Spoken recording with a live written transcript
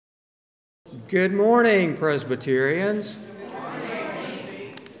Good morning, Presbyterians. Good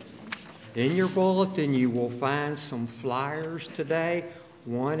morning. In your bulletin, you will find some flyers today.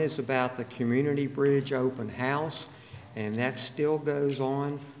 One is about the Community Bridge Open House, and that still goes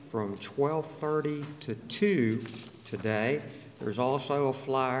on from 12:30 to 2 today. There's also a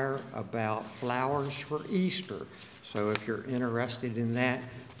flyer about flowers for Easter, so if you're interested in that,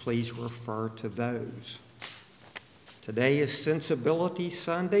 please refer to those. Today is Sensibility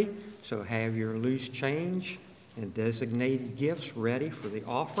Sunday, so have your loose change and designated gifts ready for the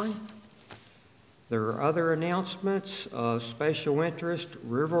offering. There are other announcements of special interest.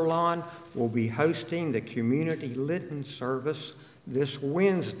 Riverlawn will be hosting the Community Lenten Service this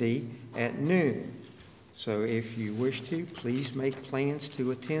Wednesday at noon. So if you wish to, please make plans to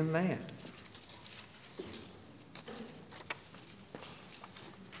attend that.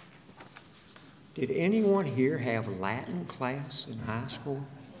 Did anyone here have Latin class in high school?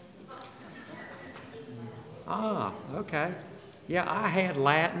 Ah, okay. Yeah, I had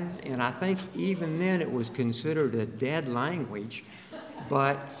Latin, and I think even then it was considered a dead language,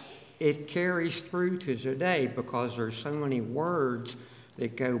 but it carries through to today because there's so many words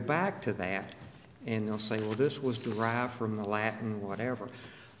that go back to that, and they'll say, well, this was derived from the Latin, whatever.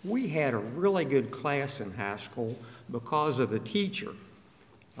 We had a really good class in high school because of the teacher.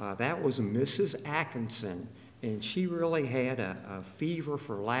 That was Mrs. Atkinson, and she really had a fever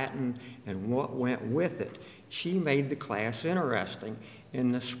for Latin and what went with it. She made the class interesting. In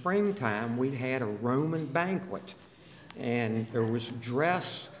the springtime, we had a Roman banquet, and there was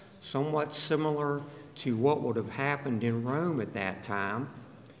dress somewhat similar to what would have happened in Rome at that time,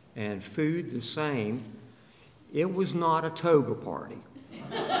 and food the same. It was not a toga party.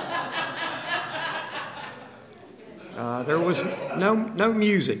 There was no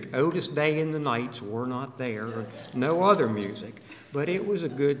music. Otis Day and the Knights were not there, no other music, but it was a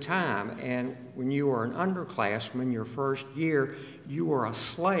good time. And when you were an underclassman, your first year, you were a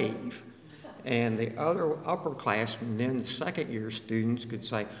slave. And the other upperclassmen, then the second year students could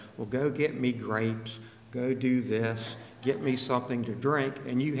say, well, go get me grapes, go do this, get me something to drink,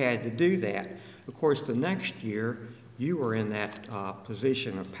 and you had to do that. Of course, the next year, you were in that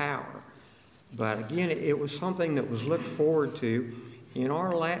position of power. But again, it was something that was looked forward to. In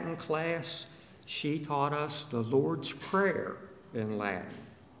our Latin class, she taught us the Lord's Prayer in Latin.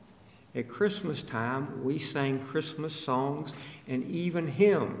 At Christmas time, we sang Christmas songs and even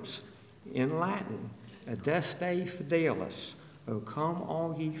hymns in Latin. Adeste Fidelis, O come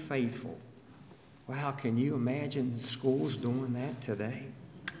all ye faithful. Wow, can you imagine the schools doing that today?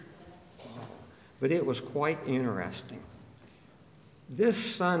 But it was quite interesting. This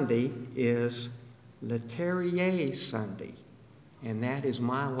Sunday is Laterier Sunday, and that is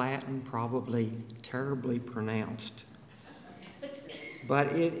my Latin probably terribly pronounced. But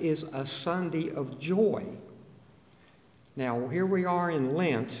it is a Sunday of joy. Now, here we are in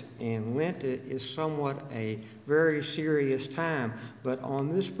Lent, and Lent is somewhat a very serious time, but on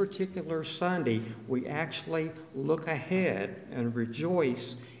this particular Sunday, we actually look ahead and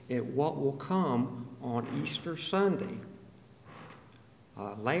rejoice at what will come on Easter Sunday.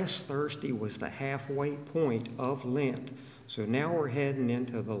 Last Thursday was the halfway point of Lent, so now we're heading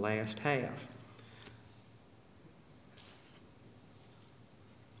into the last half.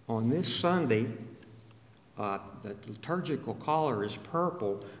 On this Sunday, the liturgical color is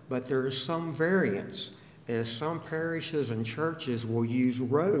purple, but there is some variance, as some parishes and churches will use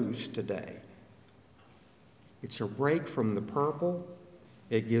rose today. It's a break from the purple.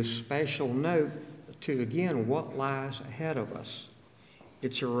 It gives special note to, again, what lies ahead of us.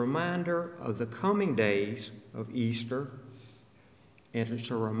 It's a reminder of the coming days of Easter, and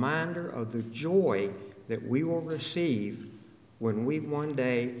it's a reminder of the joy that we will receive when we one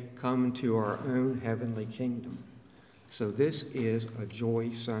day come into our own heavenly kingdom. So this is a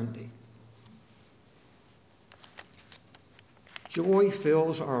Joy Sunday. Joy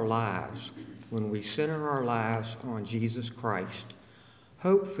fills our lives when we center our lives on Jesus Christ.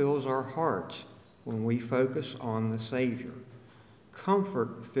 Hope fills our hearts when we focus on the Savior.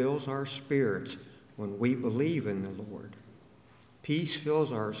 Comfort fills our spirits when we believe in the Lord. Peace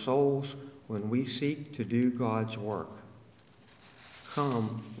fills our souls when we seek to do God's work.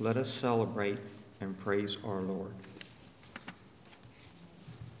 Come, let us celebrate and praise our Lord.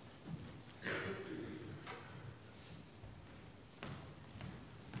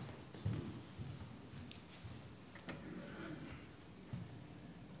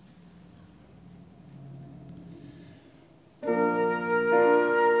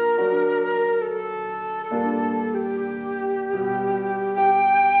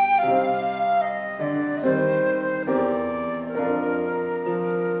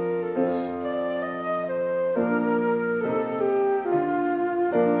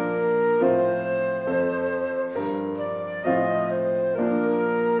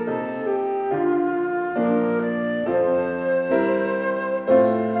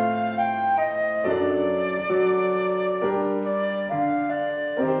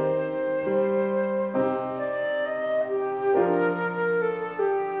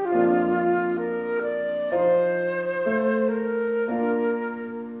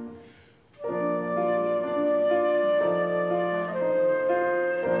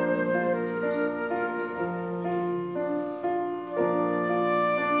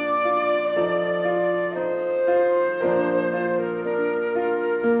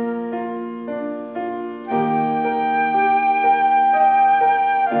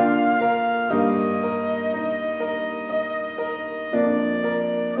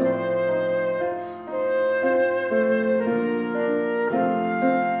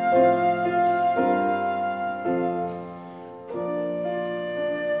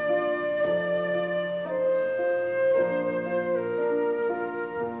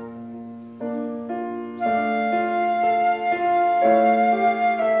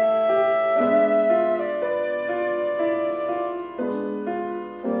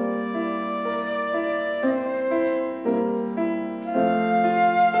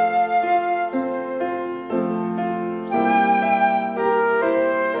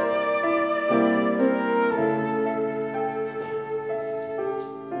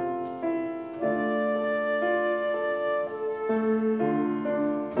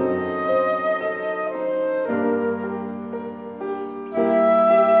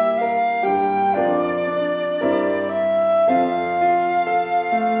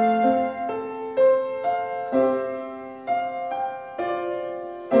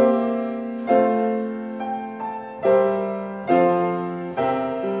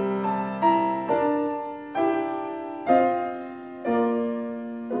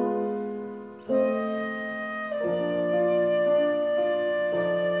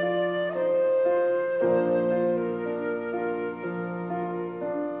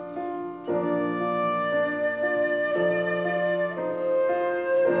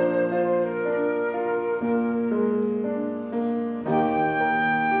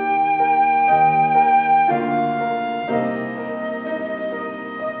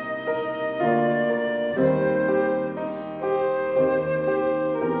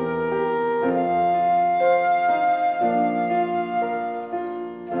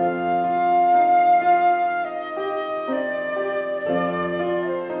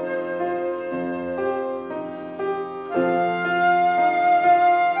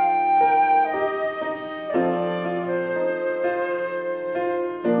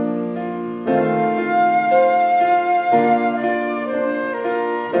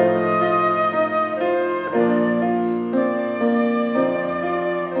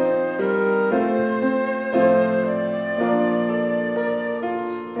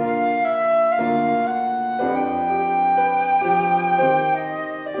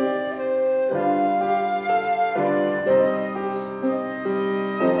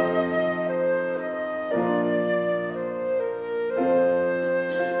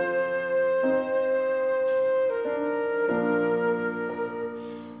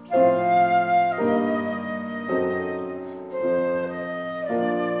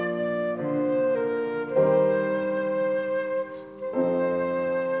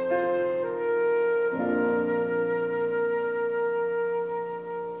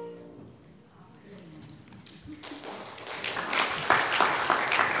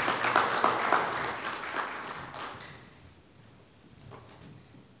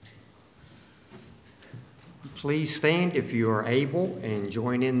 Please stand if you are able and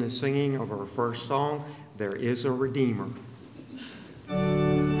join in the singing of our first song, There Is a Redeemer.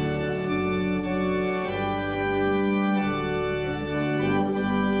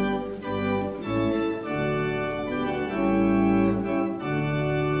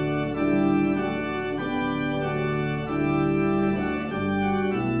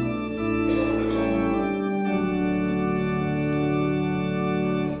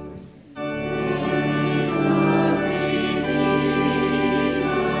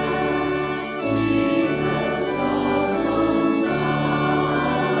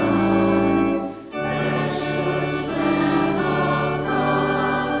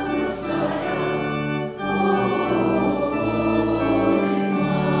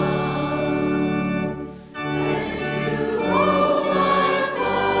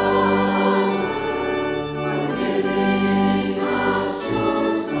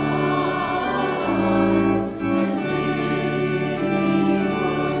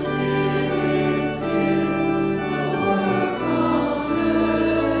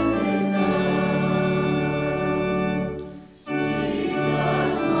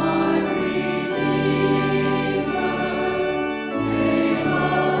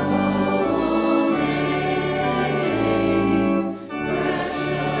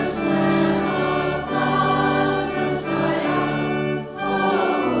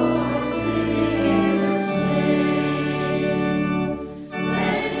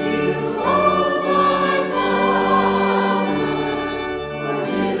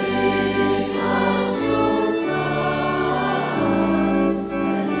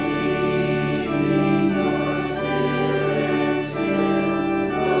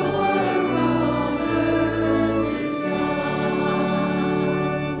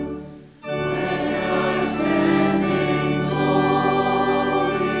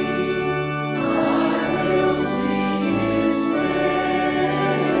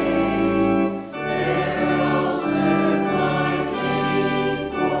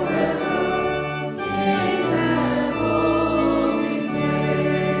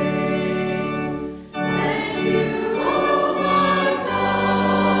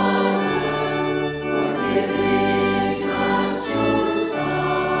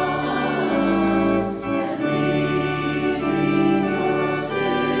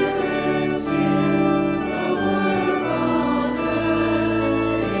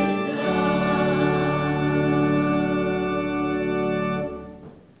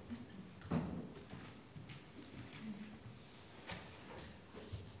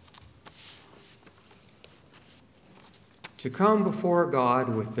 To come before God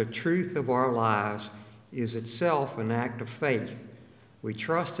with the truth of our lives is itself an act of faith. We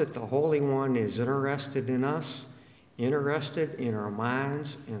trust that the Holy One is interested in us, interested in our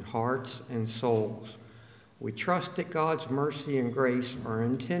minds and hearts and souls. We trust that God's mercy and grace are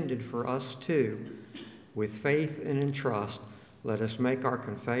intended for us too. With faith and in trust, let us make our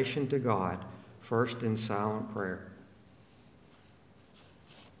confession to God, first in silent prayer.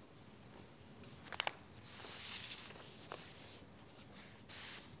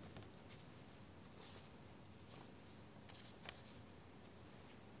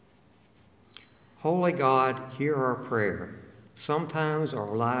 Holy God, hear our prayer. Sometimes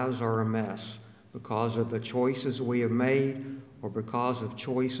our lives are a mess because of the choices we have made or because of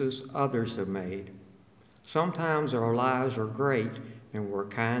choices others have made. Sometimes our lives are great and we're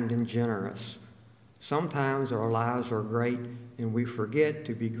kind and generous. Sometimes our lives are great and we forget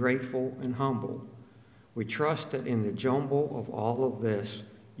to be grateful and humble. We trust that in the jumble of all of this,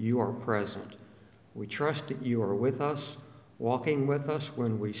 you are present. We trust that you are with us, walking with us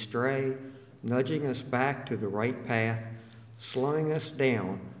when we stray, nudging us back to the right path, slowing us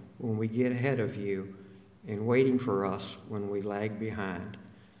down when we get ahead of you, and waiting for us when we lag behind.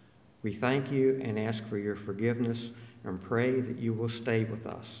 We thank you and ask for your forgiveness and pray that you will stay with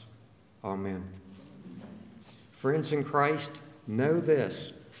us. Amen. Friends in Christ, know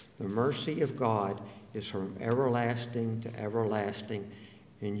this: the mercy of God is from everlasting to everlasting,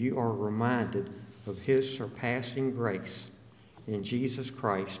 and you are reminded of his surpassing grace. In Jesus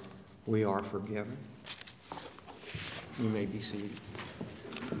Christ, we are forgiven. You may be seated.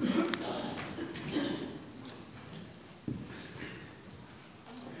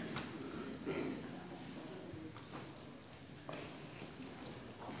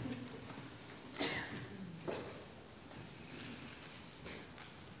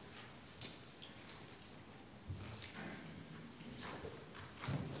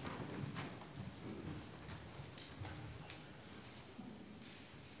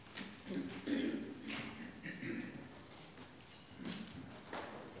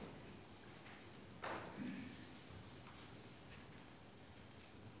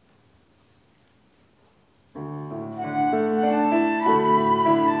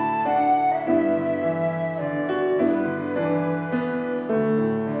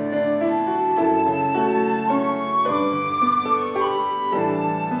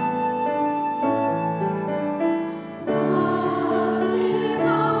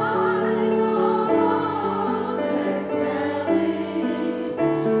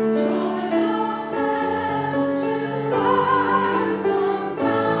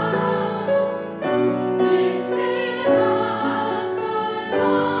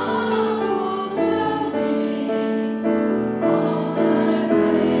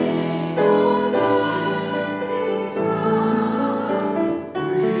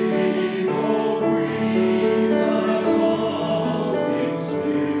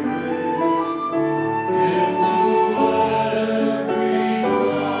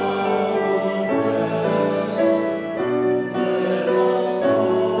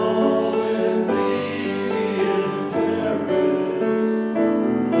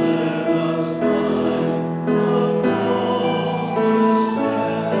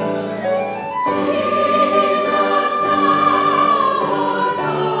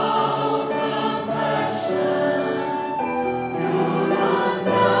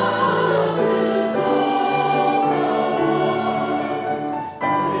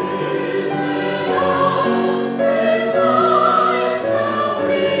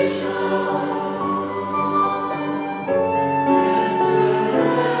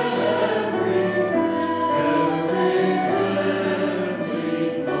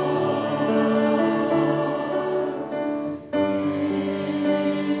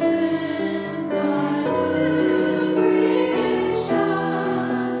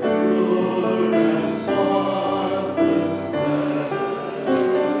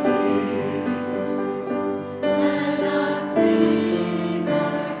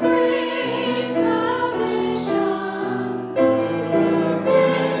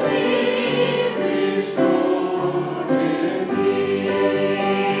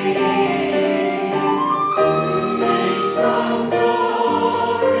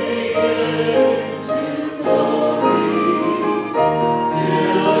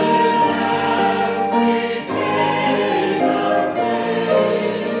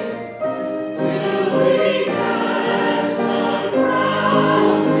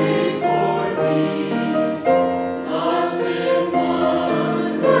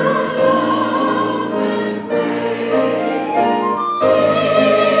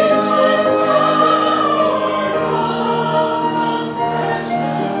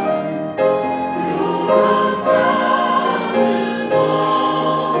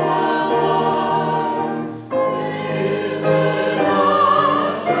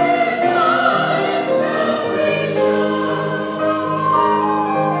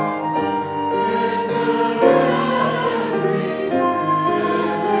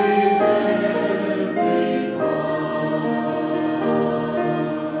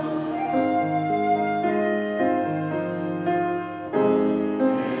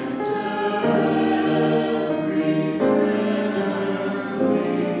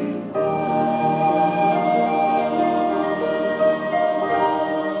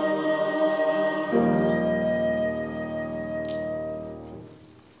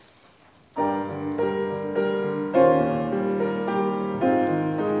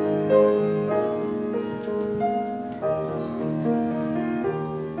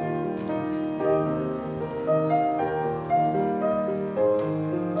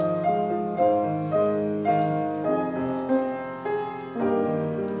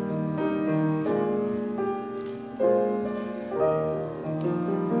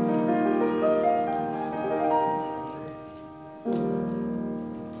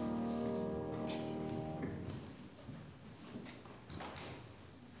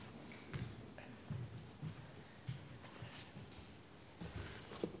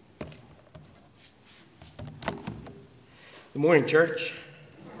 Good morning, church.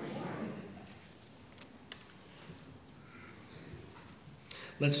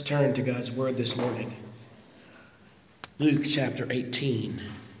 Let's turn to God's word this morning. Luke chapter 18,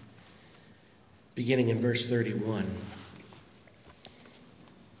 beginning in verse 31.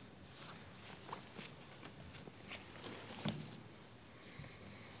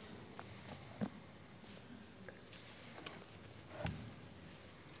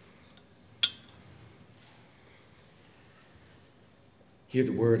 Hear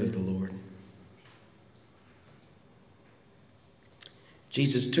the word of the Lord.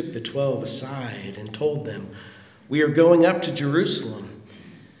 Jesus took the 12 aside and told them, "We are going up to Jerusalem,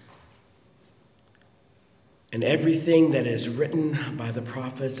 and everything that is written by the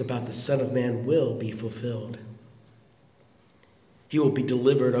prophets about the Son of Man will be fulfilled. He will be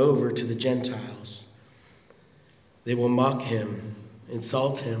delivered over to the Gentiles. They will mock him,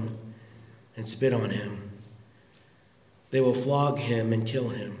 insult him, and spit on him. They will flog him and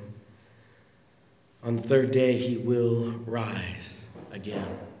kill him. On the third day he will rise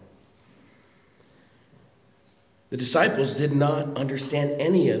again." The disciples did not understand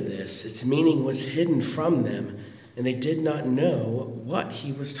any of this. Its meaning was hidden from them, and they did not know what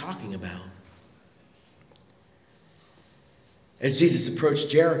he was talking about. As Jesus approached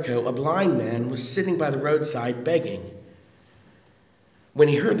Jericho, a blind man was sitting by the roadside begging. When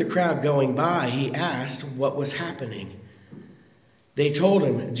he heard the crowd going by, he asked what was happening. They told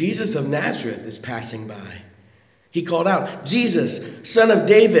him, "Jesus of Nazareth is passing by." He called out, "Jesus, Son of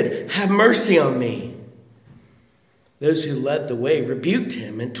David, have mercy on me." Those who led the way rebuked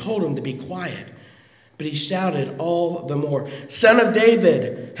him and told him to be quiet. But he shouted all the more, "Son of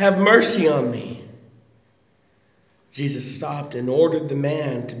David, have mercy on me." Jesus stopped and ordered the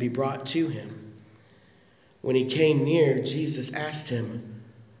man to be brought to him. When he came near, Jesus asked him,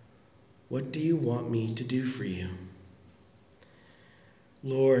 "What do you want me to do for you?"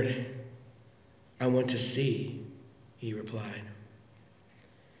 "Lord, I want to see," he replied.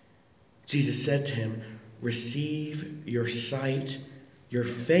 Jesus said to him, "Receive your sight. Your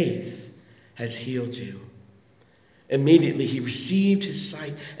faith has healed you." Immediately he received his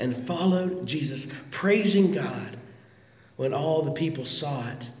sight and followed Jesus, praising God. When all the people saw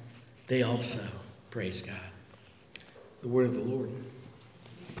it, they also praised God. The word of the Lord.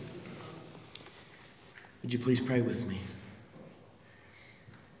 Would you please pray with me?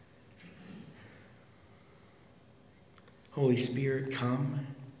 Holy Spirit, come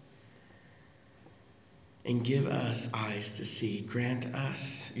and give us eyes to see. Grant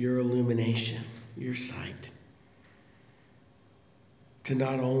us your illumination, your sight, to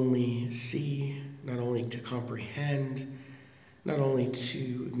not only see, not only to comprehend, not only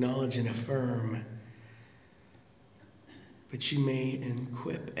to acknowledge and affirm, but you may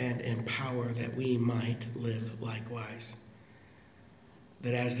equip and empower that we might live likewise.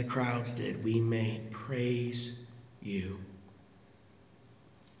 That as the crowds did, we may praise you.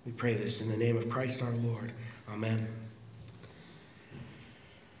 We pray this in the name of Christ our Lord. Amen.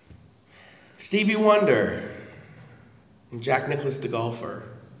 Stevie Wonder and Jack Nicklaus the golfer,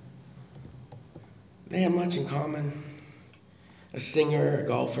 they had much in common. A singer, a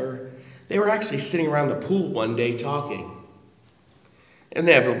golfer. They were actually sitting around the pool one day talking.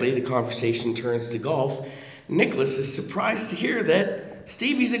 Inevitably, the conversation turns to golf. Nicklaus is surprised to hear that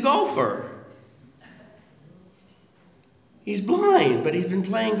Stevie's a golfer. He's blind, but he's been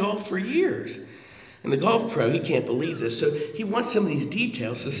playing golf for years. And the golf pro, he can't believe this, so he wants some of these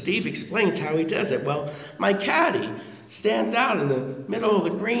details. So Steve explains how he does it. "Well, my caddy stands out in the middle of the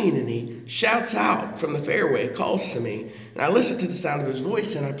green, and he shouts out from the fairway, calls to me. And I listen to the sound of his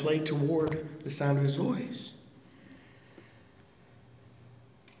voice, and I play toward the sound of his voice.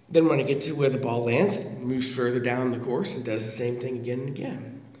 Then when I get to where the ball lands, it moves further down the course and does the same thing again and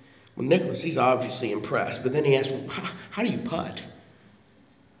again." Well, Nicklaus, he's obviously impressed, but then he asks, "Well, how do you putt?"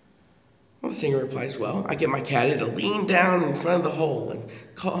 Well, the singer replies, "Well, I get my caddy to lean down in front of the hole and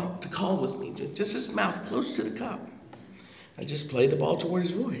call with me, just his mouth close to the cup. I just play the ball toward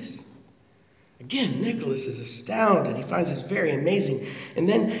his voice." Again, Nicklaus is astounded. He finds this very amazing. And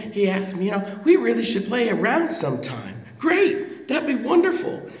then he asks me, "We really should play a round sometime." "Great, that'd be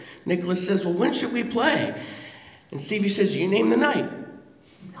wonderful." Nicklaus says, "Well, when should we play?" And Stevie says, "You name the night."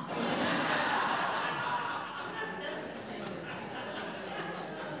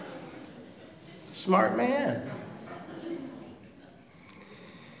 Smart man.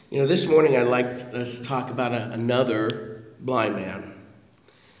 This morning I'd like us to talk about another blind man.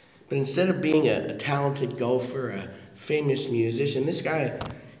 But instead of being a talented golfer, a famous musician, this guy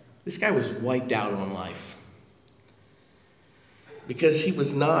was wiped out on life. Because he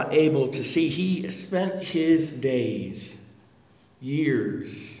was not able to see, he spent his days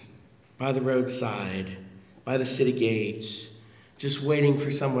years by the roadside, by the city gates, just waiting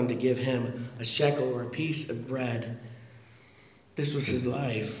for someone to give him a shekel or a piece of bread. This was his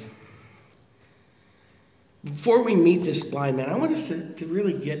life. Before we meet this blind man, I want us to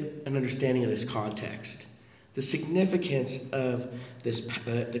really get an understanding of this context, the significance of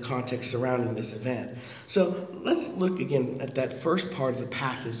the context surrounding this event. So let's look again at that first part of the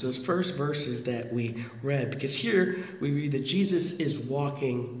passage, those first verses that we read, because here we read that Jesus is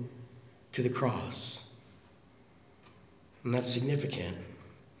walking to the cross. And that's significant.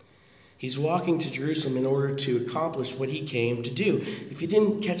 He's walking to Jerusalem in order to accomplish what he came to do. If you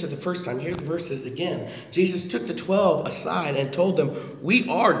didn't catch it the first time, hear the verses again. Jesus took the 12 aside and told them, "We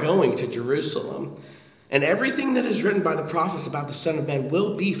are going to Jerusalem, and everything that is written by the prophets about the Son of Man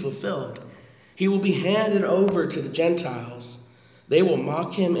will be fulfilled. He will be handed over to the Gentiles. They will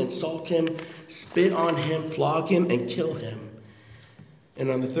mock him, insult him, spit on him, flog him, and kill him. And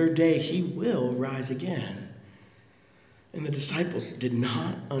on the third day, he will rise again." And the disciples did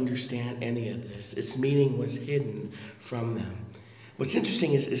not understand any of this. Its meaning was hidden from them. What's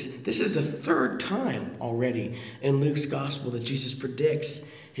interesting is this is the third time already in Luke's gospel that Jesus predicts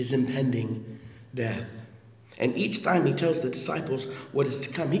his impending death. And each time he tells the disciples what is to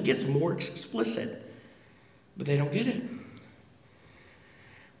come, he gets more explicit. But they don't get it.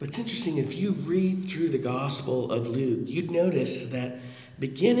 But it's interesting, if you read through the Gospel of Luke, you'd notice that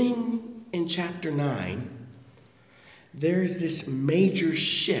beginning in chapter 9, there's this major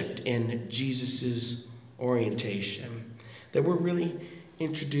shift in Jesus' orientation, that we're really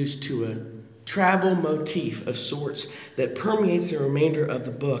introduced to a travel motif of sorts that permeates the remainder of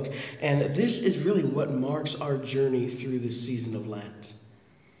the book. And this is really what marks our journey through this season of Lent.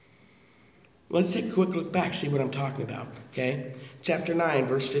 Let's take a quick look back, see what I'm talking about, okay? Chapter 9,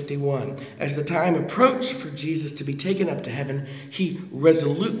 verse 51. As the time approached for Jesus to be taken up to heaven, he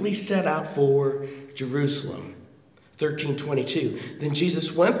resolutely set out for Jerusalem. 13:22. Then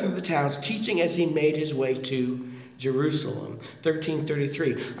Jesus went through the towns, teaching as he made his way to Jerusalem.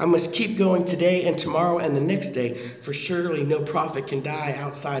 13:33. I must keep going today and tomorrow and the next day, for surely no prophet can die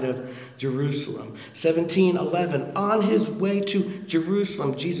outside of Jerusalem. 17:11. On his way to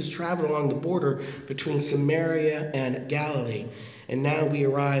Jerusalem, Jesus traveled along the border between Samaria and Galilee. And now we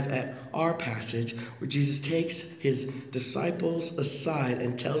arrive at our passage where Jesus takes his disciples aside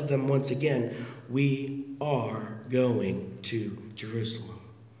and tells them once again, we are going to Jerusalem.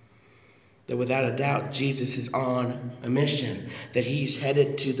 That without a doubt, Jesus is on a mission, that he's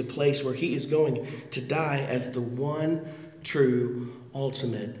headed to the place where he is going to die as the one true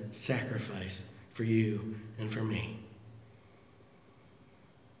ultimate sacrifice for you and for me.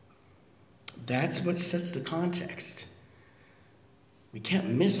 That's what sets the context. We can't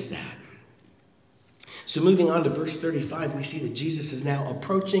miss that. So moving on to verse 35, we see that Jesus is now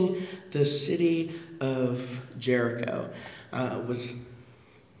approaching the city of Jericho. It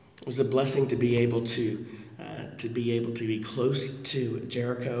was a blessing to be able to be close to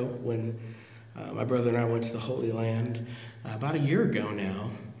Jericho when my brother and I went to the Holy Land about a year ago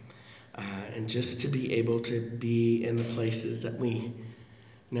now, and just to be able to be in the places that we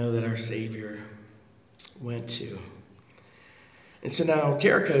know that our Savior went to. And so now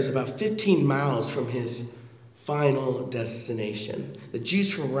Jericho is about 15 miles from his final destination. The Jews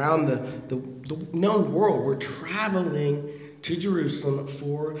from around the known world were traveling to Jerusalem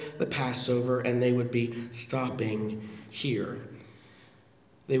for the Passover, and they would be stopping here.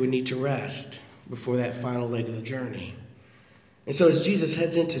 They would need to rest before that final leg of the journey. And so as Jesus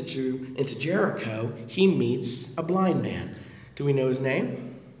heads into Jericho, he meets a blind man. Do we know his name?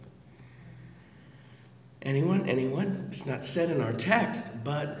 Anyone? Anyone? It's not said in our text,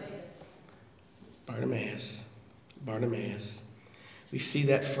 but Bartimaeus. Bartimaeus. We see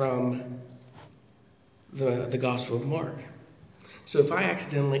that from the Gospel of Mark. So if I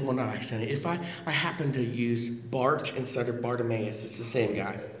accidentally, well, not accidentally, if I happen to use Bart instead of Bartimaeus, it's the same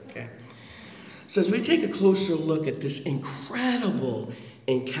guy, okay? So as we take a closer look at this incredible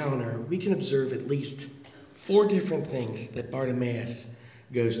encounter, we can observe at least 4 different things that Bartimaeus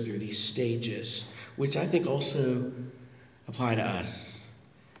goes through, these stages, which I think also apply to us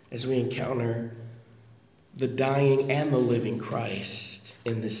as we encounter the dying and the living Christ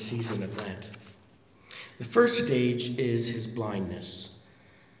in this season of Lent. The first stage is his blindness.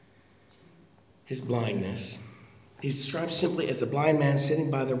 His blindness. He's described simply as a blind man sitting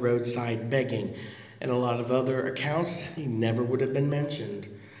by the roadside begging. In a lot of other accounts, he never would have been mentioned.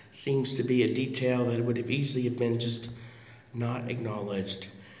 Seems to be a detail that would have easily been just not acknowledged.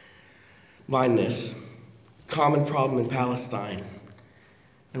 Blindness, common problem in Palestine.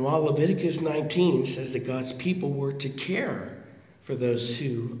 And while Leviticus 19 says that God's people were to care for those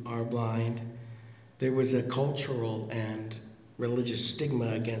who are blind. There was a cultural and religious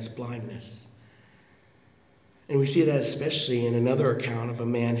stigma against blindness. And we see that especially in another account of a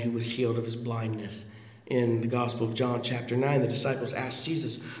man who was healed of his blindness. In the Gospel of John chapter 9, the disciples asked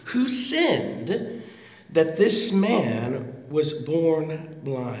Jesus, "Who sinned that this man was born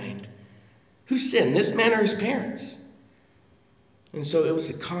blind?" Who sinned, this man or his parents? And so it was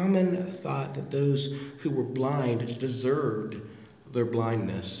a common thought that those who were blind deserved their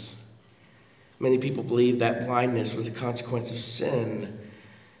blindness. Many people believed that blindness was a consequence of sin.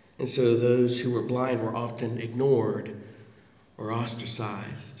 And so those who were blind were often ignored or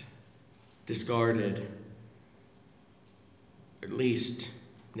ostracized, discarded, or at least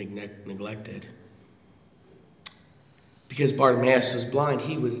neglected. Because Bartimaeus was blind,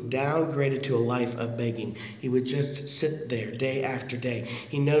 he was downgraded to a life of begging. He would just sit there day after day.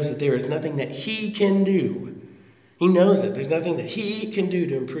 He knows that there is nothing that he can do. He knows that there's nothing that he can do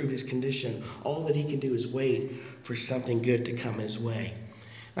to improve his condition. All that he can do is wait for something good to come his way.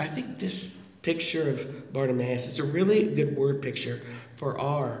 And I think this picture of Bartimaeus is a really good word picture for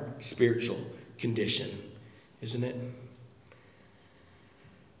our spiritual condition, isn't it?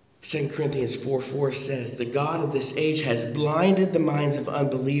 2 Corinthians 4:4 says, "The God of this age has blinded the minds of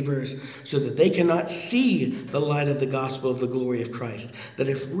unbelievers so that they cannot see the light of the gospel of the glory of Christ." That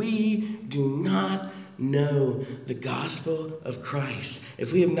if we do not know the gospel of Christ,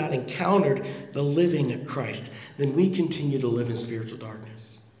 if we have not encountered the living Christ, then we continue to live in spiritual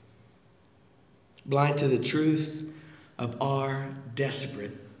darkness. Blind to the truth of our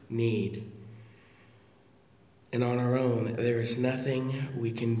desperate need. And on our own, there is nothing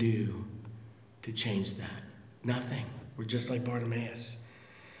we can do to change that. Nothing. We're just like Bartimaeus.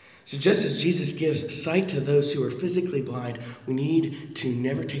 So just as Jesus gives sight to those who are physically blind, we need to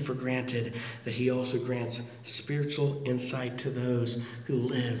never take for granted that he also grants spiritual insight to those who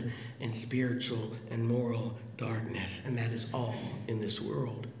live in spiritual and moral darkness. And that is all in this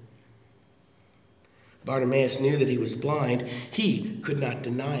world. Bartimaeus knew that he was blind. He could not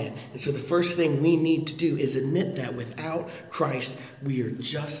deny it. And so the first thing we need to do is admit that without Christ, we are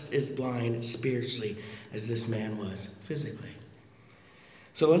just as blind spiritually as this man was physically.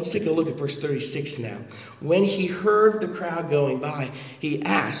 So let's take a look at verse 36 now. When he heard the crowd going by, he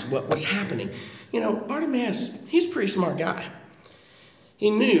asked what was happening. Bartimaeus, he's a pretty smart guy. He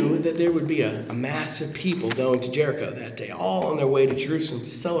knew that there would be a mass of people going to Jericho that day, all on their way to Jerusalem to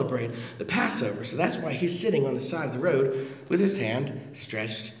celebrate the Passover. So that's why he's sitting on the side of the road with his hand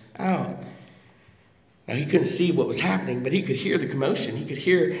stretched out. Now, he couldn't see what was happening, but he could hear the commotion. He could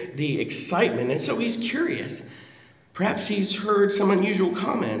hear the excitement. And so he's curious. Perhaps he's heard some unusual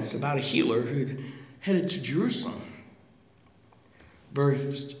comments about a healer who'd headed to Jerusalem.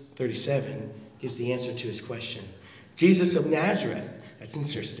 Verse 37 gives the answer to his question. Jesus of Nazareth. That's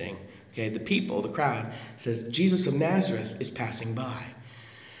interesting. Okay, the crowd says, Jesus of Nazareth is passing by.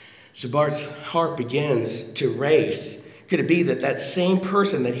 So Bart's heart begins to race. Could it be that same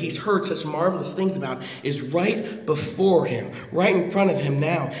person that he's heard such marvelous things about is right before him, right in front of him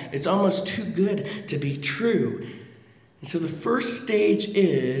now? It's almost too good to be true. And so the first stage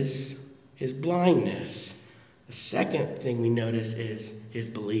is his blindness. The second thing we notice is his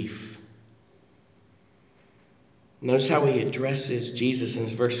belief. Notice how he addresses Jesus in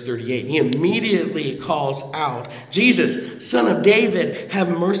verse 38. He immediately calls out, Jesus, Son of David, have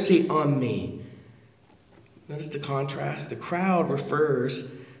mercy on me. Notice the contrast. The crowd refers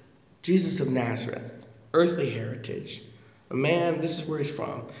Jesus of Nazareth, earthly heritage. A man, this is where he's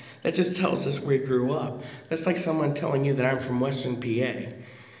from. That just tells us where he grew up. That's like someone telling you that I'm from Western PA,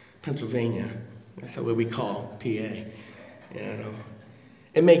 Pennsylvania. That's what we call PA.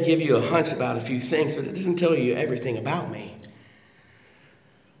 It may give you a hunch about a few things, but it doesn't tell you everything about me.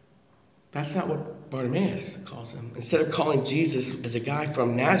 That's not what Bartimaeus calls him. Instead of calling Jesus as a guy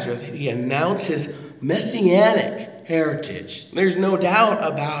from Nazareth, he announced his messianic heritage. There's no doubt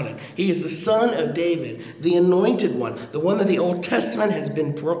about it. He is the son of David, the anointed one, the one that the Old Testament has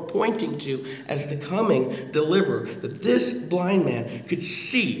been pointing to as the coming deliverer, that this blind man could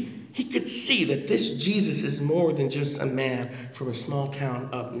see. He could see that this Jesus is more than just a man from a small town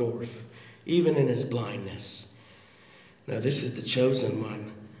up north, even in his blindness. Now, this is the chosen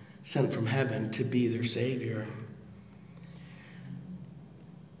one, sent from heaven to be their Savior.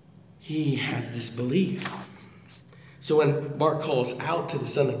 He has this belief. So when Bart calls out to the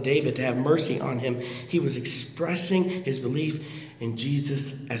Son of David to have mercy on him, he was expressing his belief in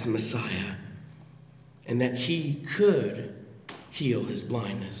Jesus as Messiah and that he could heal his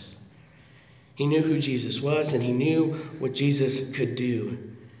blindness. He knew who Jesus was, and he knew what Jesus could do.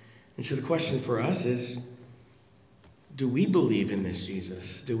 And so the question for us is, Do we believe in this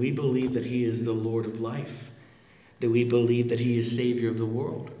Jesus? Do we believe that he is the Lord of life? Do we believe that he is Savior of the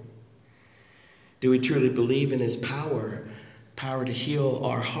world? Do we truly believe in his power to heal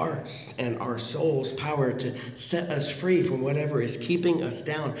our hearts and our souls, power to set us free from whatever is keeping us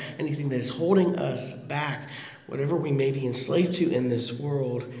down, anything that is holding us back, whatever we may be enslaved to in this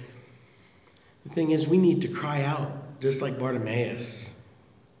world? The thing is, we need to cry out just like Bartimaeus.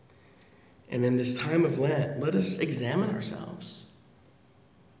 And in this time of Lent, let us examine ourselves.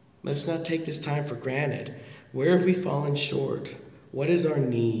 Let's not take this time for granted. Where have we fallen short? What is our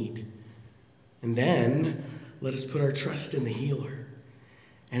need? And then let us put our trust in the healer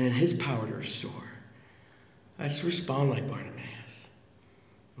and in his power to restore. Let's respond like Bartimaeus.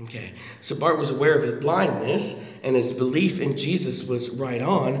 Okay, so Bart was aware of his blindness, and his belief in Jesus was right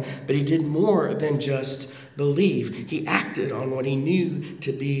on, but he did more than just believe. He acted on what he knew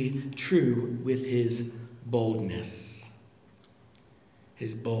to be true with his boldness.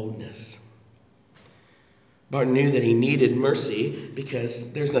 His boldness. Bart knew that he needed mercy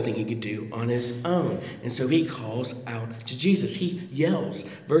because there's nothing he could do on his own. And so he calls out to Jesus. He yells.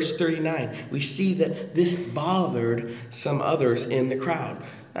 Verse 39, we see that this bothered some others in the crowd.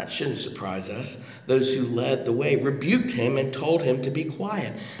 That shouldn't surprise us. Those who led the way rebuked him and told him to be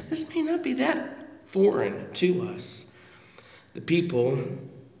quiet. This may not be that foreign to us. The people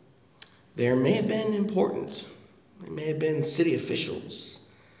there may have been important. They may have been city officials.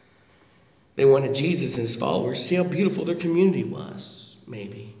 They wanted Jesus and his followers to see how beautiful their community was,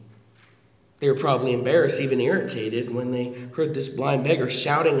 maybe. They were probably embarrassed, even irritated, when they heard this blind beggar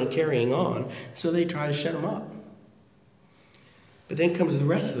shouting and carrying on, so they tried to shut him up. But then comes the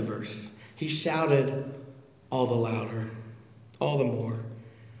rest of the verse. He shouted all the louder, all the more,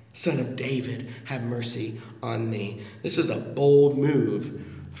 Son of David, have mercy on me. This is a bold move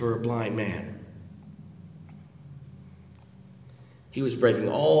for a blind man. He was breaking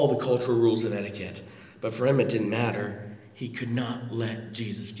all the cultural rules of etiquette, but for him it didn't matter. He could not let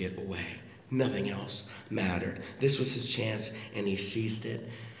Jesus get away. Nothing else mattered. This was his chance, and he seized it.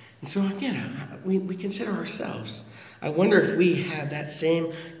 And so again, we consider ourselves. I wonder if we have that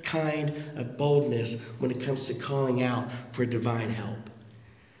same kind of boldness when it comes to calling out for divine help.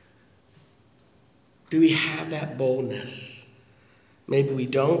 Do we have that boldness? Maybe we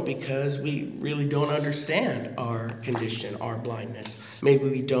don't because we really don't understand our condition, our blindness. Maybe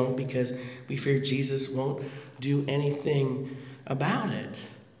we don't because we fear Jesus won't do anything about it.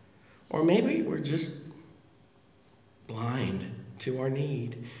 Or maybe we're just blind to our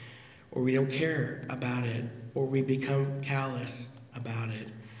need, or we don't care about it, or we become callous about it.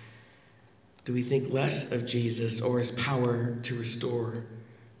 Do we think less of Jesus or his power to restore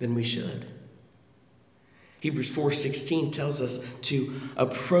than we should? Hebrews 4:16 tells us to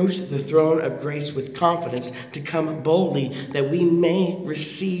approach the throne of grace with confidence, to come boldly that we may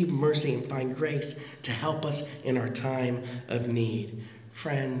receive mercy and find grace to help us in our time of need.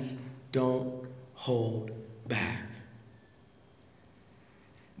 Friends, don't hold back.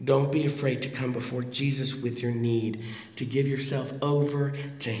 Don't be afraid to come before Jesus with your need, to give yourself over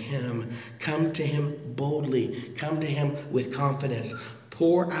to him. Come to him boldly. Come to him with confidence.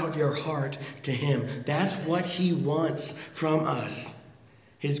 Pour out your heart to him. That's what he wants from us.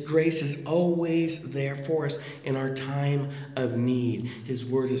 His grace is always there for us in our time of need. His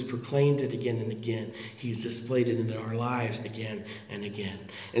word has proclaimed it again and again. He's displayed it in our lives again and again.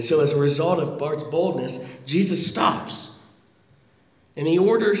 And so as a result of Bart's boldness, Jesus stops. And he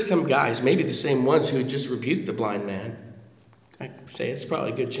orders some guys, maybe the same ones who had just rebuked the blind man, I say it's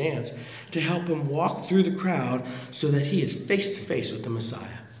probably a good chance, to help him walk through the crowd so that he is face to face with the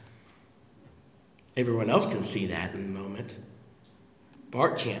Messiah. Everyone else can see that in a moment.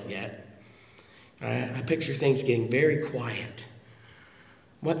 Bart can't yet. I picture things getting very quiet.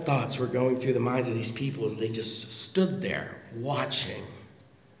 What thoughts were going through the minds of these people as they just stood there watching?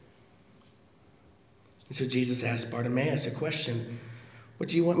 And so Jesus asked Bartimaeus a question. What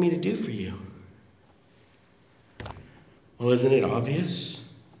do you want me to do for you? Well, isn't it obvious?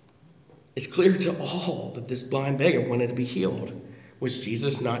 It's clear to all that this blind beggar wanted to be healed. Was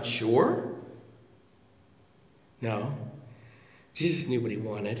Jesus not sure? No. Jesus knew what he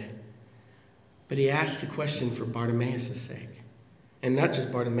wanted. But he asked the question for Bartimaeus' sake. And not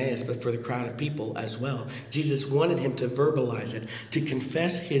just Bartimaeus, but for the crowd of people as well. Jesus wanted him to verbalize it, to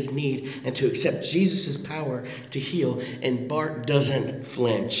confess his need, and to accept Jesus' power to heal. And Bart doesn't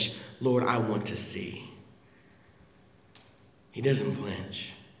flinch. Lord, I want to see. He doesn't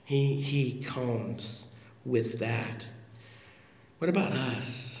flinch. He comes with that. What about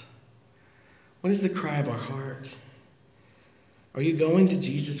us? What is the cry of our heart? Are you going to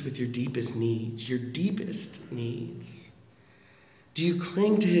Jesus with your deepest needs, your deepest needs? Do you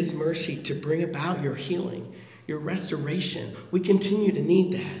cling to his mercy to bring about your healing, your restoration? We continue to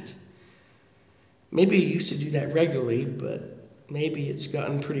need that. Maybe you used to do that regularly, but maybe it's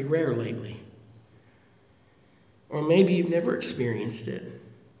gotten pretty rare lately. Or maybe you've never experienced it.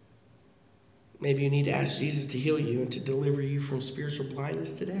 Maybe you need to ask Jesus to heal you and to deliver you from spiritual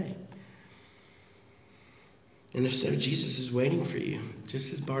blindness today. And if so, Jesus is waiting for you,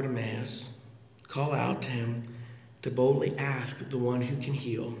 just as Bartimaeus. Call out to him to boldly ask the one who can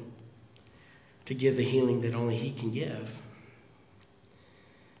heal to give the healing that only he can give.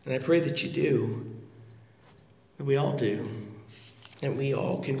 And I pray that you do, that we all do, that we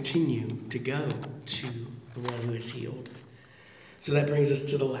all continue to go to the one who is healed. So that brings us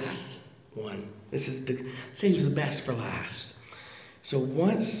to the last one. This is saves the best for last. So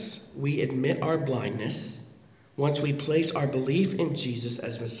once we admit our blindness, once we place our belief in Jesus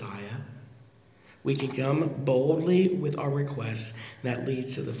as Messiah, we can come boldly with our requests. That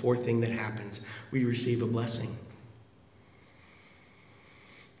leads to the fourth thing that happens. We receive a blessing.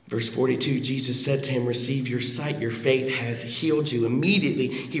 Verse 42, Jesus said to him, receive your sight. Your faith has healed you. Immediately,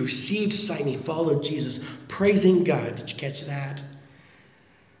 he received sight and he followed Jesus, praising God. Did you catch that?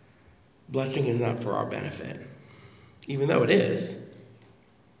 Blessing is not for our benefit, even though it is.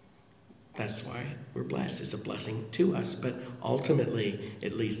 That's why we're blessed. It's a blessing to us, but ultimately,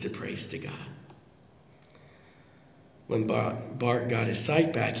 it leads to praise to God. When Bart got his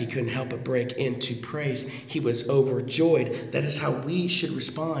sight back, he couldn't help but break into praise. He was overjoyed. That is how we should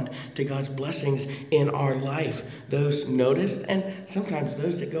respond to God's blessings in our life. Those noticed and sometimes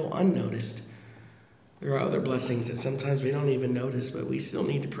those that go unnoticed. There are other blessings that sometimes we don't even notice, but we still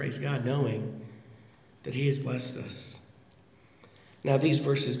need to praise God knowing that he has blessed us. Now, these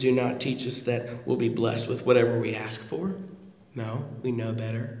verses do not teach us that we'll be blessed with whatever we ask for. No, we know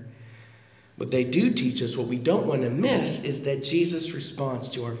better. What they do teach us, what we don't want to miss, is that Jesus responds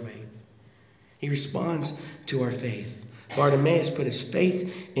to our faith. He responds to our faith. Bartimaeus put his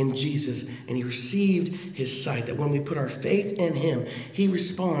faith in Jesus and he received his sight. That when we put our faith in him, he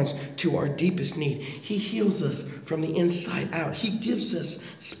responds to our deepest need. He heals us from the inside out. He gives us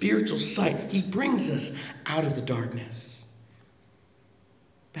spiritual sight. He brings us out of the darkness.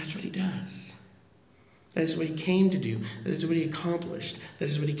 That's what he does. That is what he came to do. That is what he accomplished. That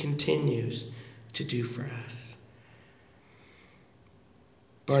is what he continues to do for us.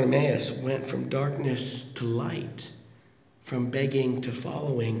 Bartimaeus went from darkness to light, from begging to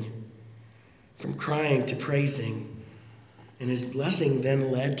following, from crying to praising. And his blessing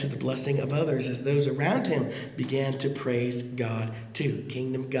then led to the blessing of others as those around him began to praise God too.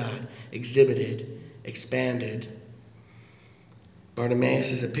 Kingdom God exhibited, expanded.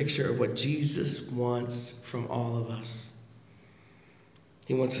 Bartimaeus is a picture of what Jesus wants from all of us.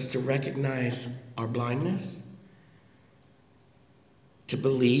 He wants us to recognize our blindness, to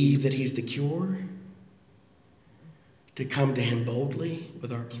believe that he's the cure, to come to him boldly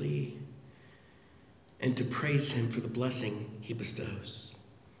with our plea, and to praise him for the blessing he bestows.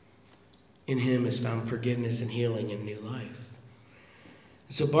 In him is found forgiveness and healing and new life.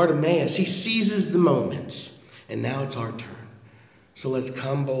 So Bartimaeus, he seizes the moment, and now it's our turn. So let's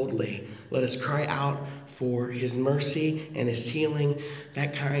come boldly. Let us cry out for his mercy and his healing,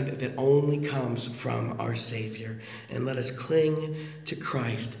 that kind that only comes from our Savior. And let us cling to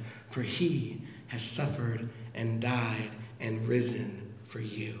Christ, for he has suffered and died and risen for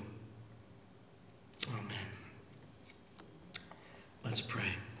you. Amen. Let's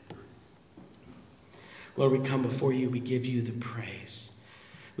pray. Lord, we come before you. We give you the praise.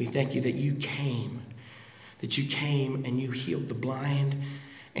 We thank you that you came and you healed the blind,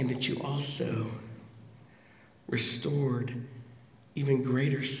 and that you also restored even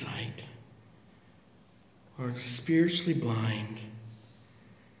greater sight, or spiritually blind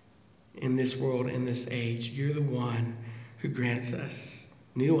in this world, in this age. You're the one who grants us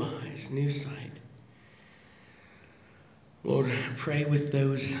new eyes, new sight. Lord, pray with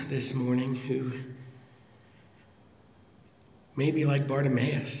those this morning who may be like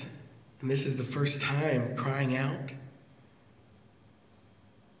Bartimaeus, and this is the first time crying out,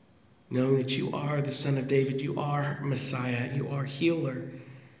 knowing that you are the Son of David, you are Messiah, you are healer.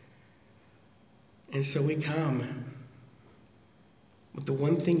 And so we come with the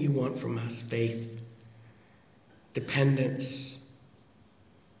one thing you want from us: faith, dependence,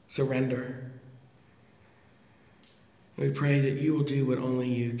 surrender. And we pray that you will do what only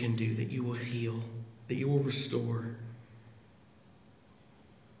you can do, that you will heal, that you will restore.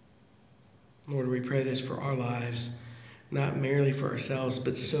 Lord, we pray this for our lives, not merely for ourselves,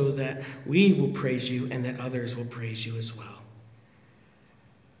 but so that we will praise you and that others will praise you as well.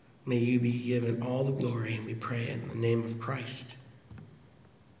 May you be given all the glory, and we pray in the name of Christ,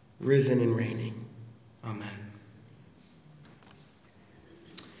 risen and reigning. Amen.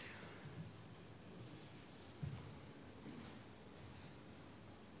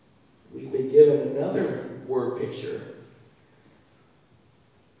 We've been given another word picture.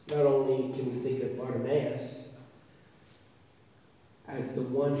 Not only can we think of Bartimaeus as the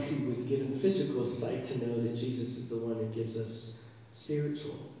one who was given physical sight to know that Jesus is the one who gives us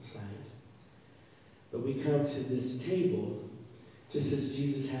spiritual sight, but we come to this table just as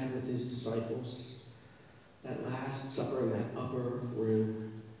Jesus had with his disciples, that Last Supper in that upper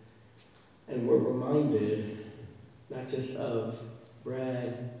room, and we're reminded not just of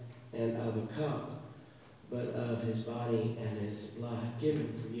bread and of a cup, but of his body and his blood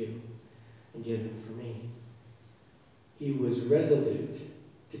given for you and given for me. He was resolute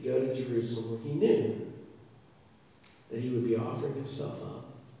to go to Jerusalem where he knew that he would be offering himself up,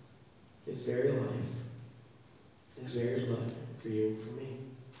 his very life, his very blood for you and for me.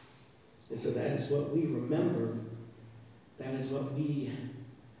 And so that is what we remember. That is what we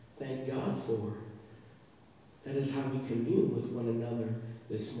thank God for. That is how we commune with one another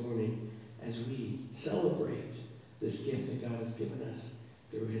this morning as we celebrate this gift that God has given us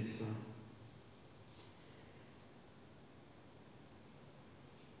through his Son.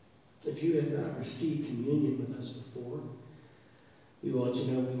 If you have not received communion with us before, we will let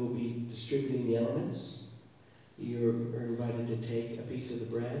you know we will be distributing the elements. You are invited to take a piece of the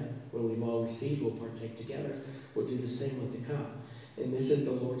bread. When we've all received, we'll partake together. We'll do the same with the cup. And this is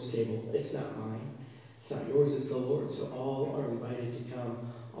the Lord's table. It's not mine. It's not yours. It's the Lord's. So all are invited to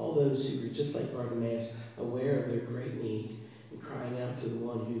come. All those who are just like Bartimaeus, aware of their great need and crying out to the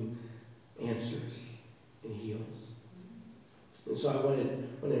one who answers and heals. And so I want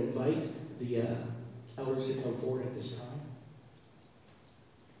to invite the elders to come forward at this time.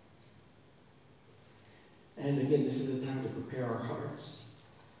 And again, this is a time to prepare our hearts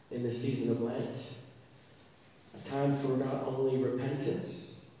in this season of Lent. A time for not only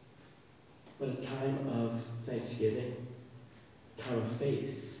repentance, but a time of thanksgiving, a time of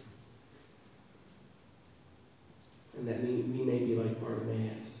faith. And that we may be like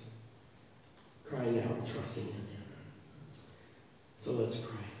Bartimaeus, crying out and trusting in him. So let's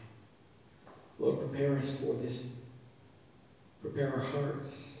pray. Lord, prepare us for this. Prepare our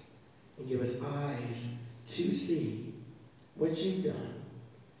hearts and give us eyes to see what you've done,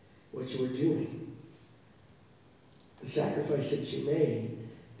 what you are doing, the sacrifice that you made,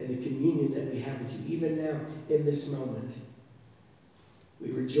 and the communion that we have with you, even now in this moment.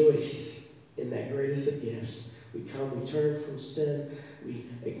 We rejoice in that greatest of gifts. We come, we turn from sin, we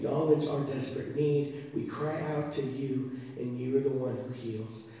acknowledge our desperate need, we cry out to you, and you are the one who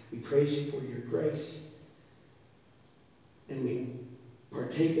heals. We praise you for your grace, and we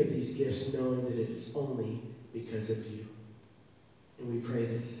partake of these gifts knowing that it is only because of you. And we pray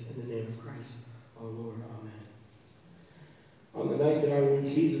this in the name of Christ, our Lord. Amen. On the night that our Lord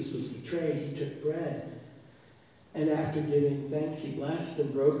Jesus was betrayed, he took bread, and after giving thanks, he blessed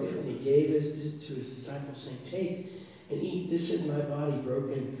and broke it, and he gave it to his disciples, saying, "Take and eat. This is my body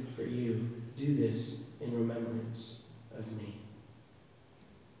broken for you. Do this in remembrance of me."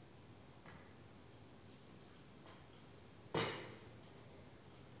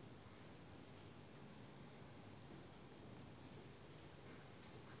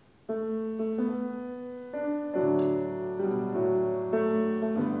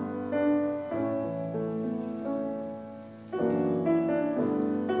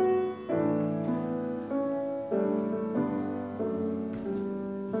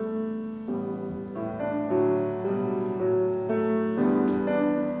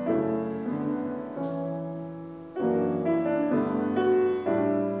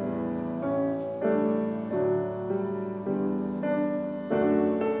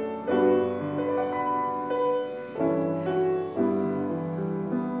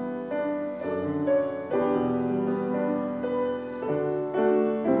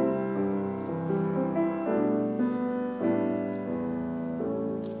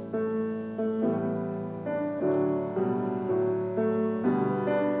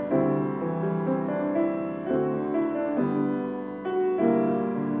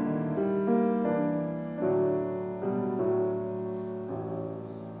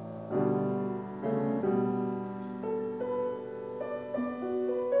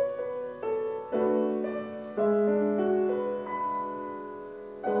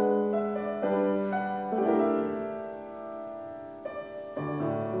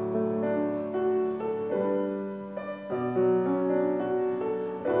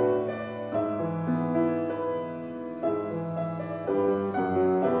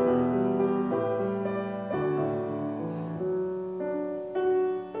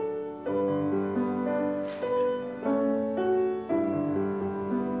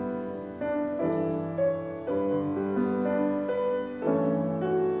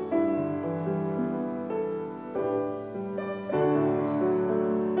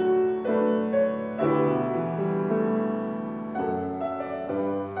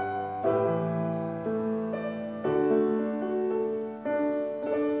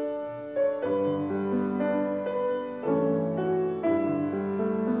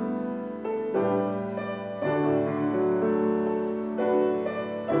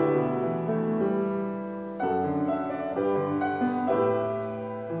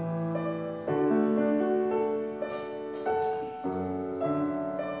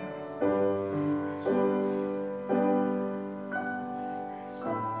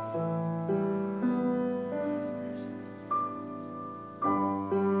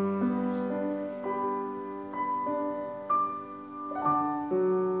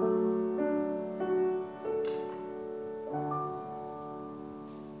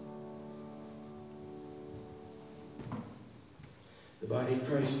 body of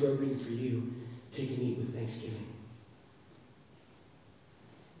Christ broken for you. Take and eat with thanksgiving.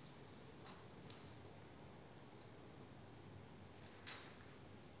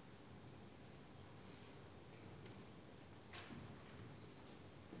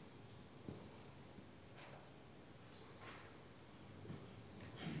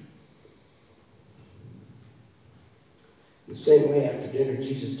 The same way, after dinner,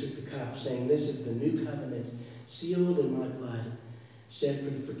 Jesus took the cup, saying, "This is the new covenant, sealed in my blood, shed for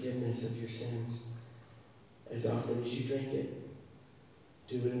the forgiveness of your sins. As often as you drink it,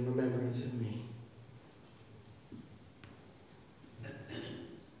 do it in remembrance of me."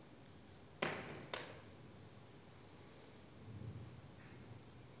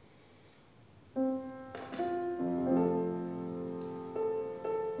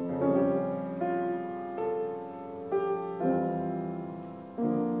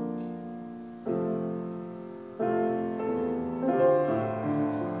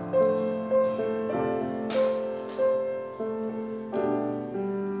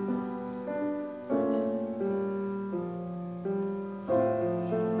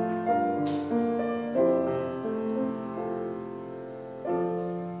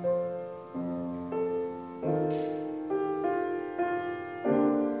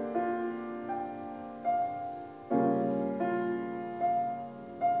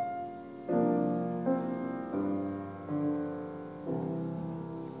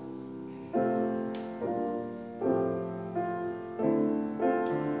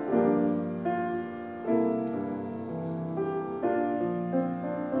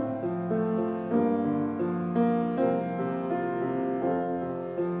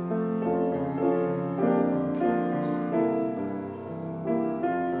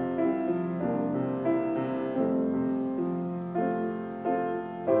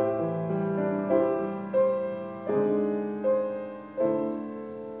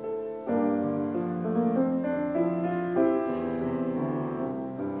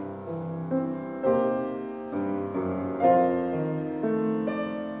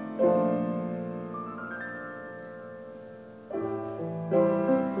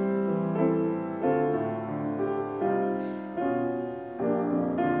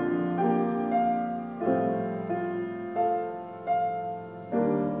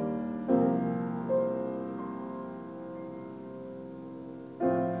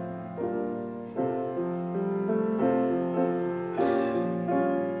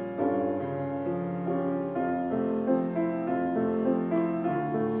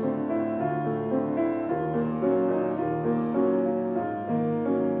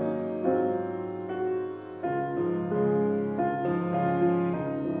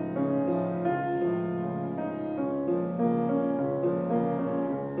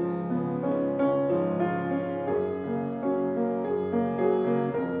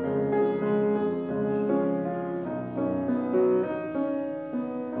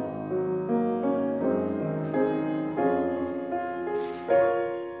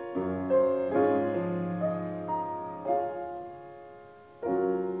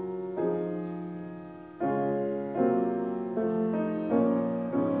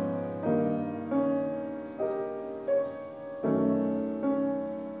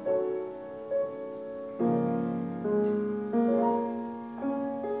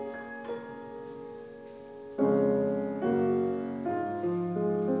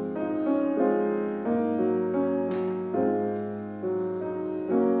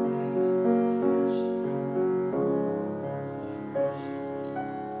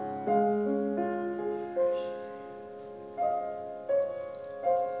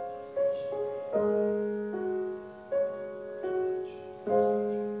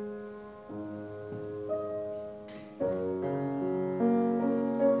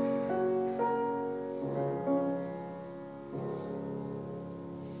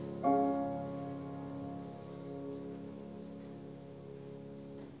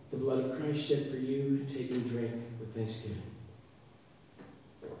 The blood of Christ shed for you, take and drink with thanksgiving.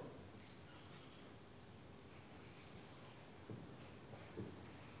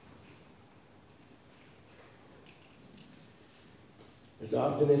 As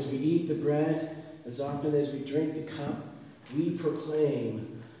often as we eat the bread, as often as we drink the cup, we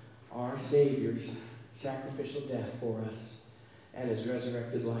proclaim our Savior's sacrificial death for us and his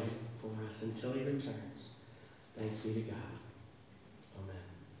resurrected life for us until he returns. Thanks be to God. Amen.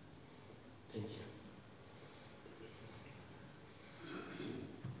 Thank you.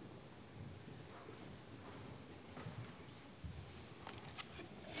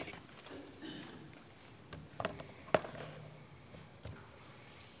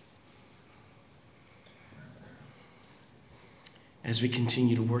 as we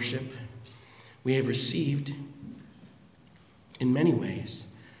continue to worship. We have received in many ways,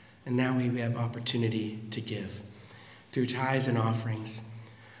 and now we have opportunity to give through tithes and offerings,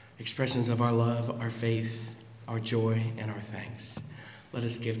 expressions of our love, our faith, our joy, and our thanks. Let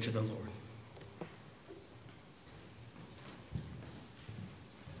us give to the Lord.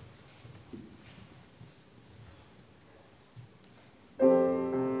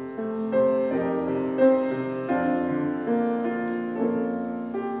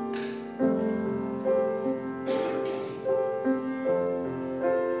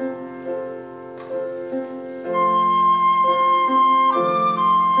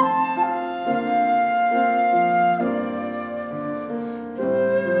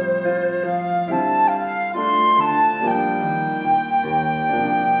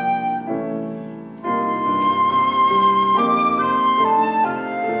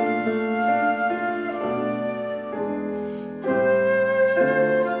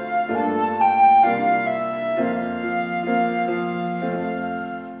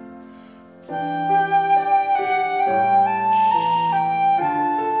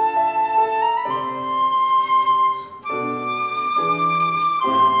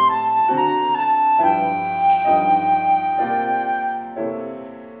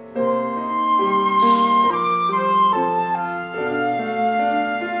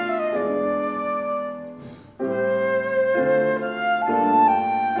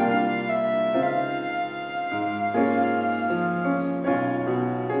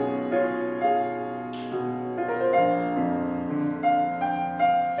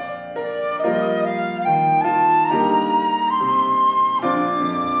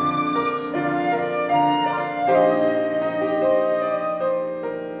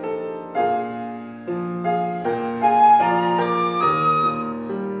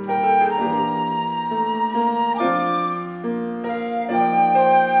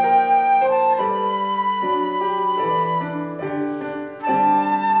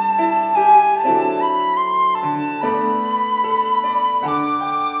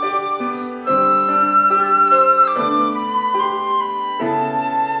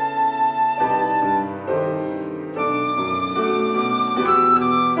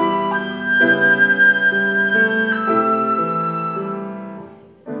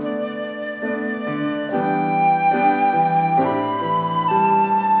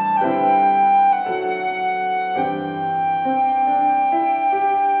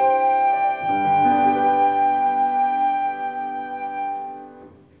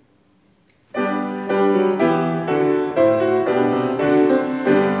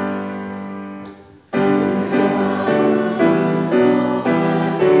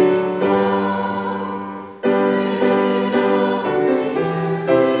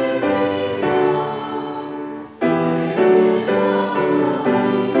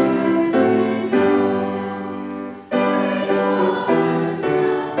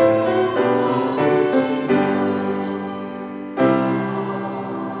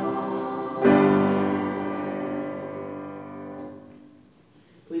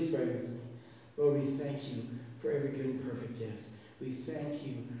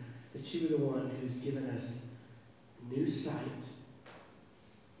 New sight,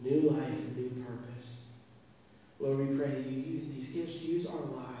 new life, new purpose. Lord, we pray that you use these gifts, use our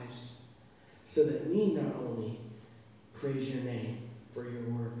lives, so that we not only praise your name for your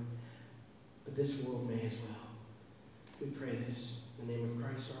work, but this world may as well. We pray this in the name of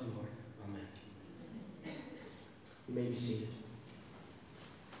Christ our Lord. Amen. You may be seated.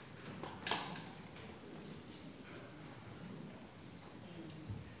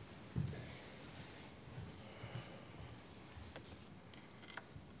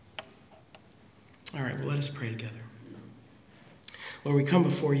 All right, well, let us pray together. Lord, we come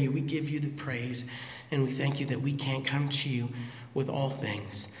before you. We give you the praise, and we thank you that we can come to you with all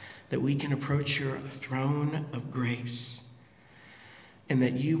things, that we can approach your throne of grace, and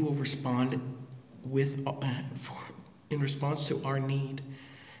that you will respond in response to our need,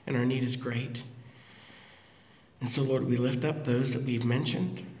 and our need is great. And so, Lord, we lift up those that we've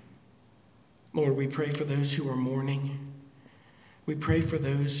mentioned. Lord, we pray for those who are mourning. We pray for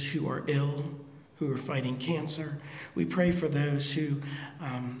those who are ill, who are fighting cancer. We pray for those who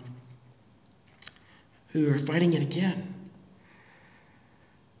are fighting it again.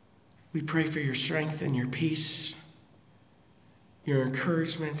 We pray for your strength and your peace, your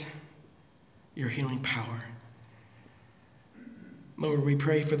encouragement, your healing power. Lord, we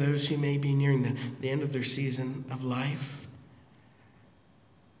pray for those who may be nearing the end of their season of life.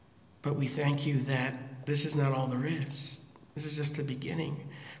 But we thank you that this is not all there is. This is just the beginning.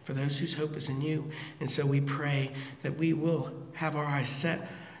 for those whose hope is in you. And so we pray that we will have our eyes set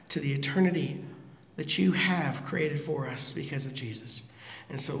to the eternity that you have created for us because of Jesus.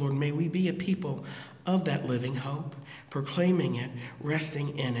 And so, Lord, may we be a people of that living hope, proclaiming it,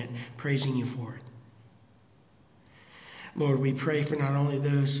 resting in it, praising you for it. Lord, we pray for not only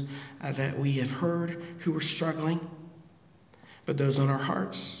those that we have heard who are struggling, but those on our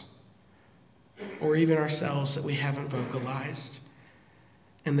hearts, or even ourselves that we haven't vocalized,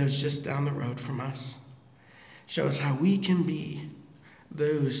 and those just down the road from us. Show us how we can be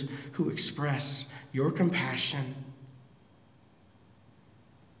those who express your compassion,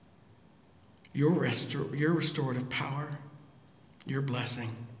 your restorative power, your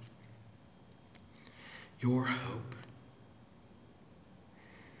blessing, your hope.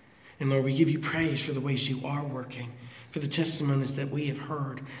 And Lord, we give you praise for the ways you are working, for the testimonies that we have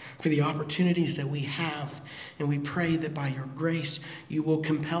heard, for the opportunities that we have. And we pray that by your grace, you will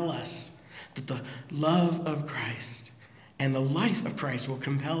compel us, that the love of Christ and the life of Christ will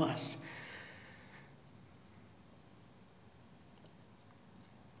compel us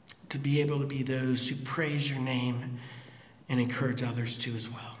to be able to be those who praise your name and encourage others to as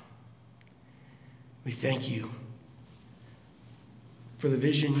well. We thank you for the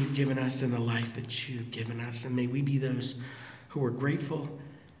vision you've given us and the life that you've given us. And may we be those who are grateful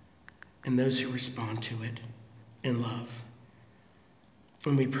and those who respond to it in love.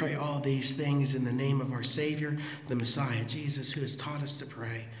 And we pray all these things in the name of our Savior, the Messiah, Jesus, who has taught us to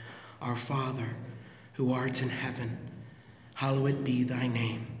pray, Our Father, who art in heaven, hallowed be thy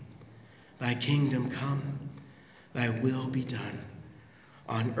name. Thy kingdom come, thy will be done,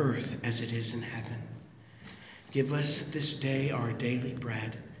 on earth as it is in heaven. Give us this day our daily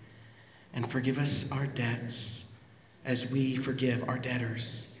bread, and forgive us our debts as we forgive our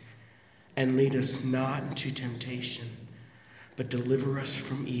debtors. And lead us not into temptation, but deliver us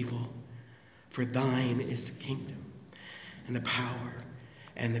from evil. For thine is the kingdom, and the power,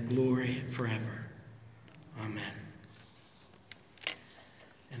 and the glory forever. Amen.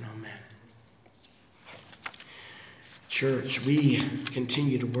 And amen. Church, we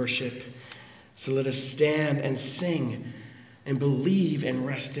continue to worship. So let us stand and sing and believe and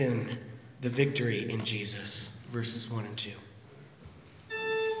rest in the victory in Jesus. Verses 1 and 2.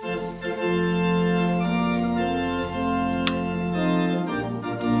 Thanks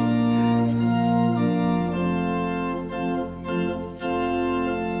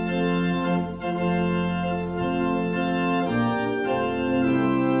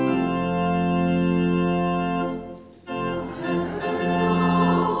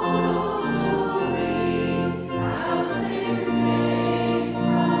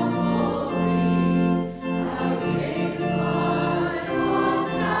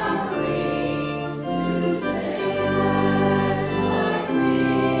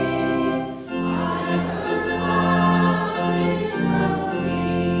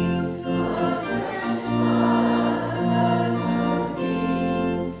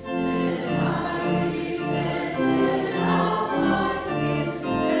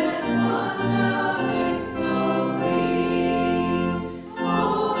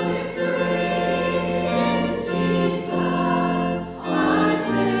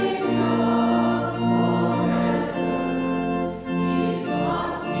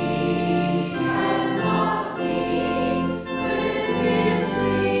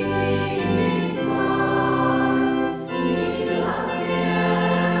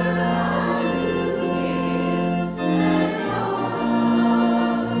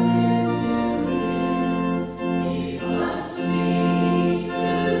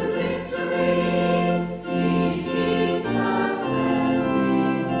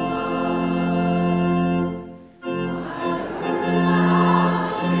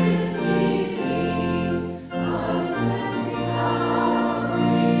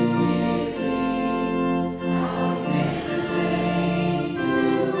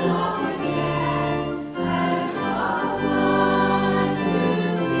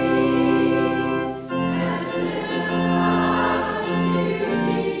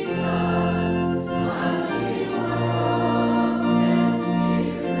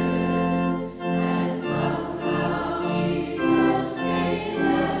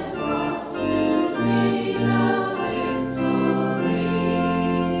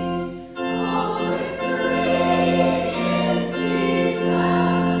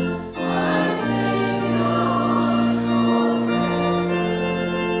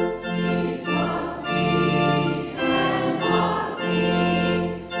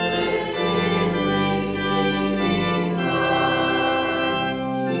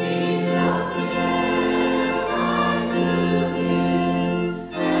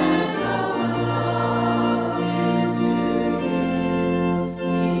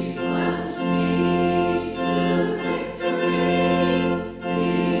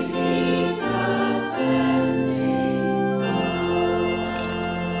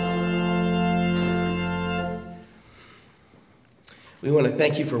want to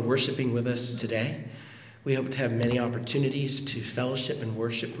thank you for worshiping with us today. We hope to have many opportunities to fellowship and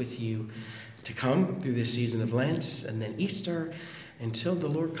worship with you to come through this season of Lent and then Easter until the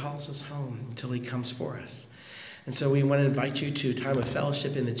Lord calls us home, until he comes for us. And so we want to invite you to a time of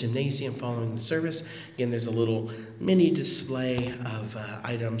fellowship in the gymnasium following the service. Again, there's a little mini display of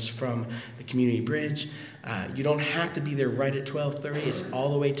items from the community bridge. You don't have to be there right at 12:30. It's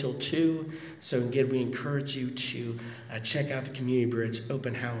all the way till 2. So again, we encourage you to check out the community bridge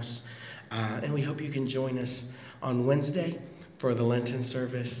open house. And we hope you can join us on Wednesday for the Lenten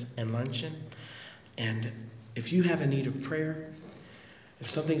service and luncheon. And if you have a need of prayer, if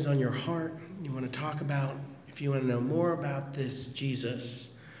something's on your heart you want to talk about, if you want to know more about this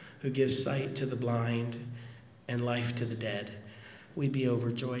Jesus who gives sight to the blind and life to the dead, we'd be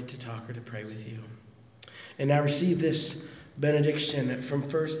overjoyed to talk or to pray with you. And now receive this benediction from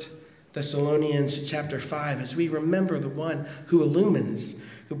 1 Thessalonians chapter 5 as we remember the one who illumines,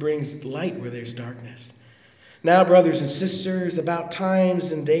 who brings light where there's darkness. Now, brothers and sisters, about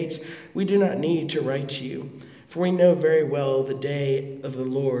times and dates we do not need to write to you, for we know very well the day of the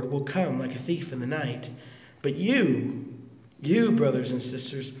Lord will come like a thief in the night. But you, brothers and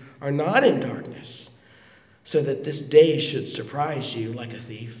sisters, are not in darkness, so that this day should surprise you like a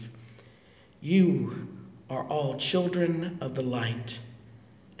thief. You are all children of the light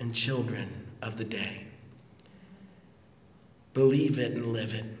and children of the day. Believe it and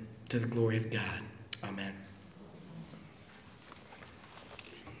live it to the glory of God. Amen.